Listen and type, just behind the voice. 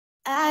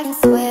I can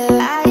swear,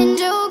 I can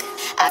joke,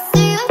 I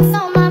see what's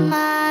on my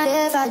mind.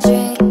 If I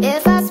drink,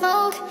 if I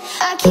smoke,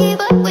 I keep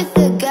up with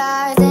the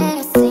guys. And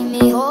you see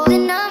me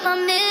holding up my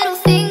middle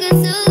finger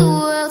to the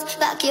world,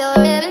 like your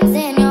ribbons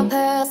and your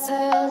pearls.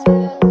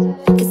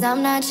 Cause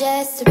I'm not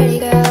just a pretty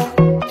girl,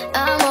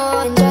 I'm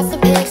more than just a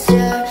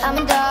picture. I'm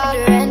a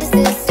daughter and a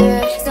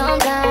sister.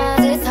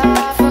 Sometimes it's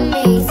hard for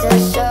me to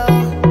show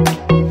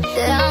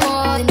that I'm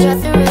more than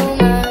just a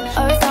rumor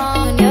or a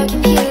song on your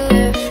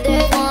computer.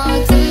 There's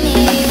more to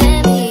me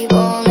than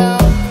people know.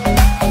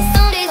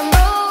 Some days I'm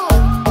broke,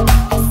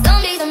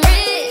 some days I'm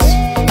rich,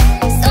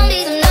 some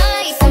days I'm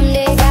nice, some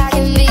days I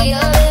can be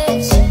a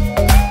bitch.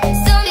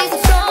 Some days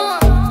I'm strong,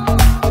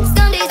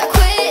 some days I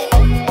quit.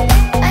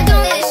 I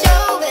don't let it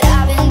show, but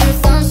I've been through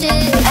some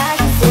shit. I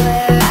can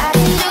swear, I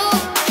can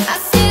joke, I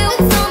see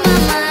what's on my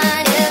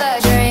mind. If I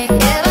drink,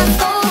 if I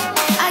smoke,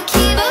 I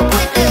keep up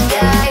with the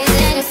guys.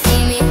 And you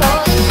see me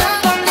holding up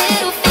my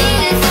middle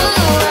finger to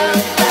the world,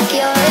 like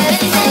your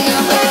ribbons and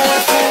your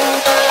pearls.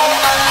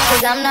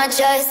 Cause I'm not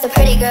just a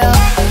pretty girl.